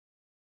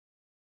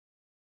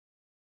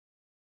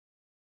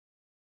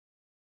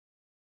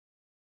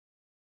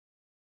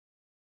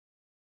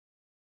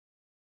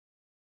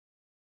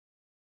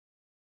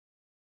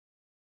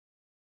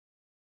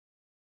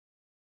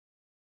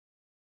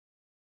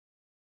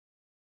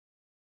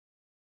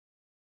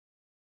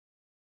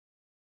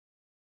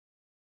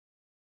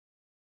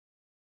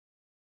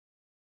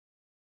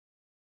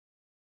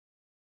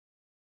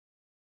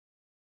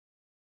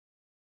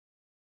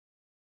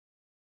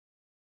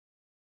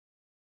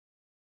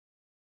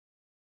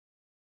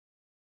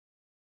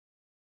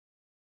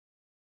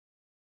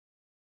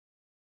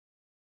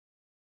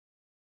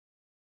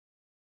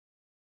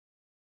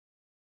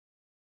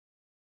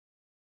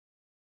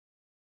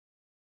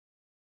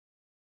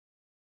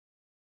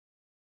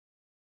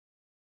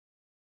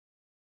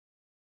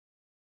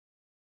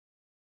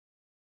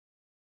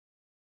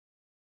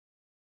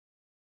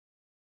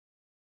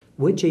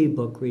Which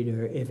ebook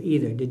reader, if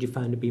either, did you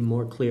find to be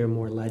more clear,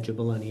 more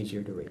legible, and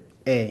easier to read?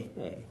 A.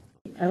 A.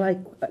 I like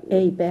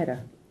A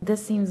better.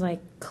 This seems like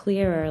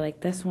clearer,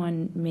 like this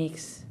one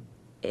makes,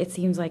 it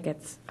seems like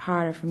it's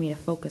harder for me to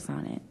focus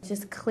on it.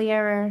 Just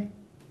clearer.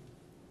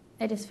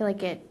 I just feel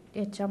like it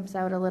jumps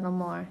out a little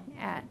more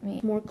at me.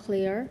 More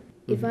clear.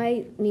 If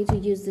I need to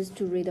use this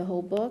to read the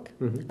whole book,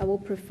 I will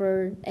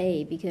prefer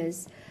A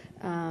because,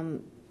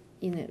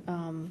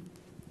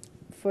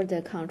 for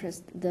the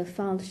contrast, the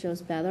font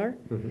shows better,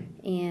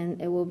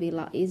 and it will be a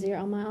lot easier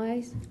on my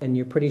eyes. And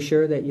you're pretty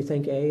sure that you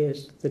think A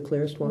is the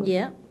clearest one?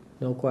 Yeah.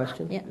 No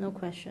question? Yeah, no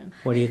question.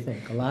 What do you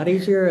think? A lot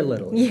easier or a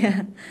little?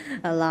 Yeah,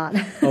 a lot.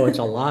 Oh, it's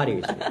a lot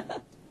easier.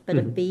 But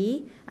a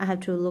B, I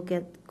have to look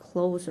at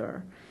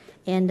closer.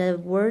 And the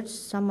words,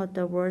 some of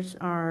the words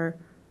are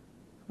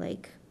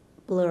like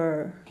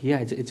blur. Yeah,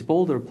 it's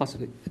bolder. Plus,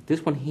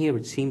 this one here,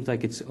 it seems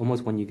like it's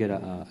almost when you get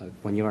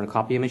when you're on a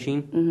copy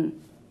machine,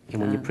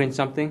 and when you print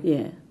something,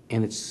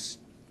 and it's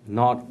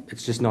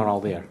just not all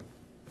there.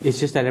 It's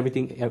just that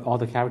all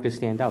the characters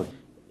stand out.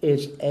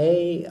 Is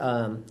A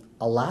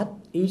lot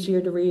easier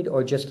to read,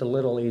 or just a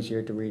little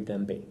easier to read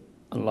than B?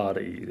 A lot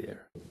easier.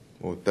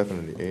 Well,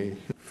 definitely A.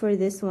 For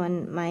this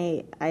one,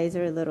 my eyes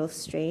are a little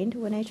strained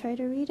when I try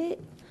to read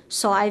it.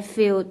 So I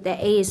feel the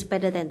A is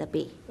better than the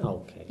B.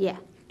 Okay. Yeah.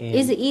 And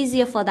it's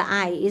easier for the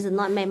eye. It's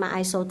not make my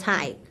eyes so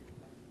tight.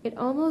 It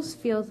almost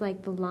feels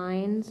like the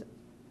lines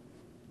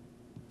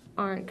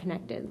aren't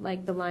connected.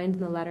 Like the lines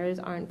and the letters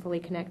aren't fully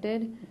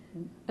connected.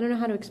 I don't know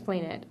how to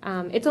explain it.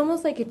 It's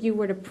almost like if you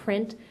were to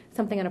print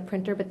something on a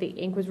printer, but the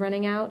ink was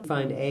running out.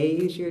 Find A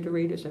easier to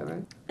read, is that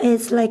right?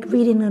 It's like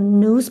reading a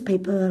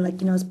newspaper,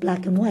 like, it's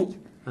black and white.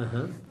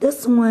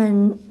 This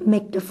one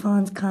make the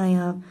fonts kind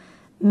of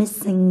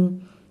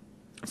missing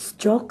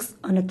strokes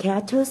on the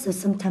characters, so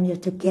sometimes you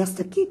have to guess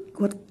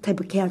what type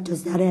of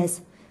characters that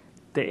is.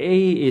 The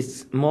A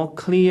is more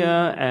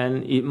clear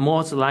and it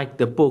more like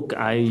the book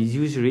I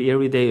usually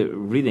everyday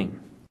reading.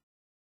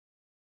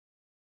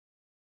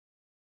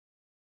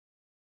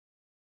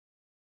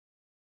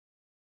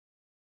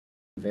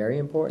 Very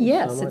important?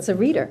 Yes, somewhat? it's a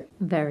reader.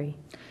 Very.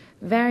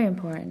 Very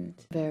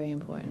important. Very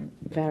important.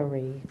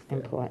 Very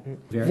important.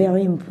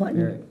 Very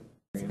important.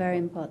 It's very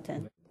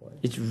important.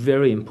 It's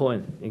very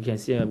important. You can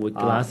see it with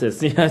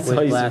glasses. Yeah, so With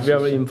it's glasses.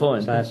 very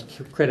important. So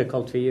that's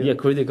critical to you? Yeah,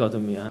 critical to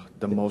me.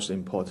 The most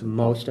important.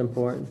 Most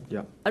important?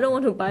 Yeah. I don't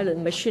want to buy the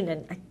machine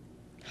and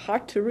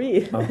hard to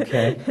read.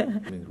 Okay.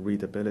 I mean,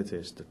 readability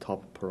is the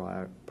top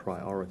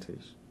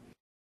priorities.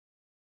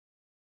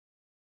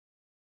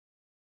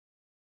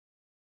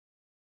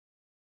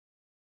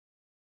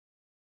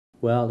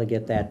 Well, to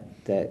get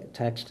the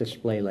text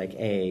display like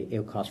A, it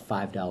would cost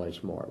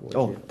 $5 more. Would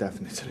Oh, you?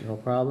 definitely. No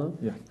problem?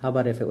 Yeah. How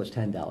about if it was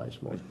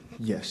 $10 more?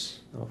 Yes.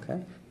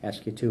 Okay.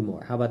 Ask you two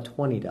more. How about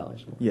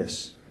 $20 more?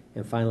 Yes.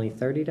 And finally,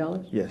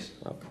 $30? Yes.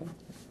 Okay.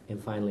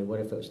 And finally,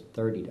 what if it was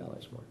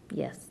 $30 more?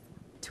 Yes.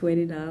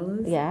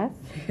 $20? Yes.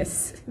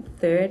 Yes.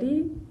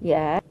 30?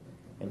 Yeah.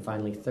 And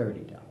finally,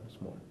 $30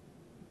 more.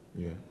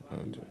 Yeah, I'll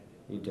do it.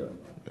 You do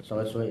it. So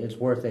it's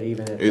worth it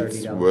even at $30?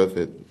 It's worth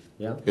it.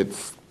 Yeah?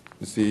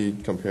 You see,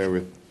 compared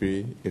with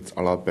B, it's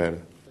a lot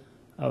better.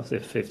 I would say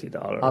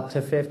 $50. Up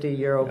to 50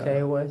 you're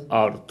okay with?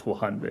 Out of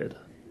 200.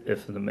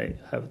 If they may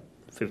have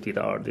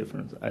 $50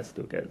 difference, I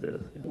still get this.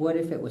 Yeah. What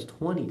if it was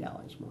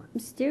 $20 more? I'm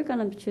still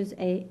gonna choose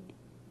A.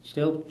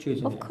 Still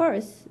choosing Of A?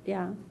 course,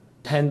 yeah.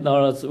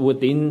 $10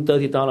 within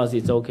 $30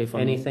 is okay for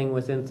me. Anything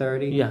within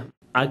 30? Yeah,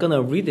 I'm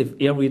gonna read it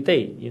every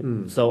day,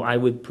 so I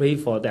would pray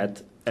for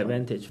that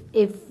advantage.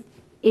 If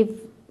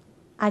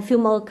I feel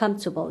more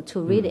comfortable to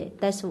read it,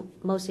 that's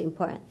most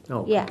important.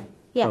 Okay. Yeah.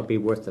 Yeah. So it'd be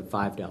worth the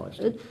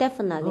 $5.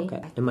 Definitely.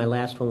 Okay. And my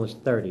last one was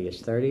 30.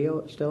 Is 30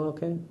 still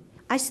okay?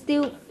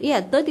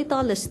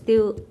 $30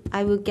 still,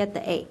 I will get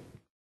the A.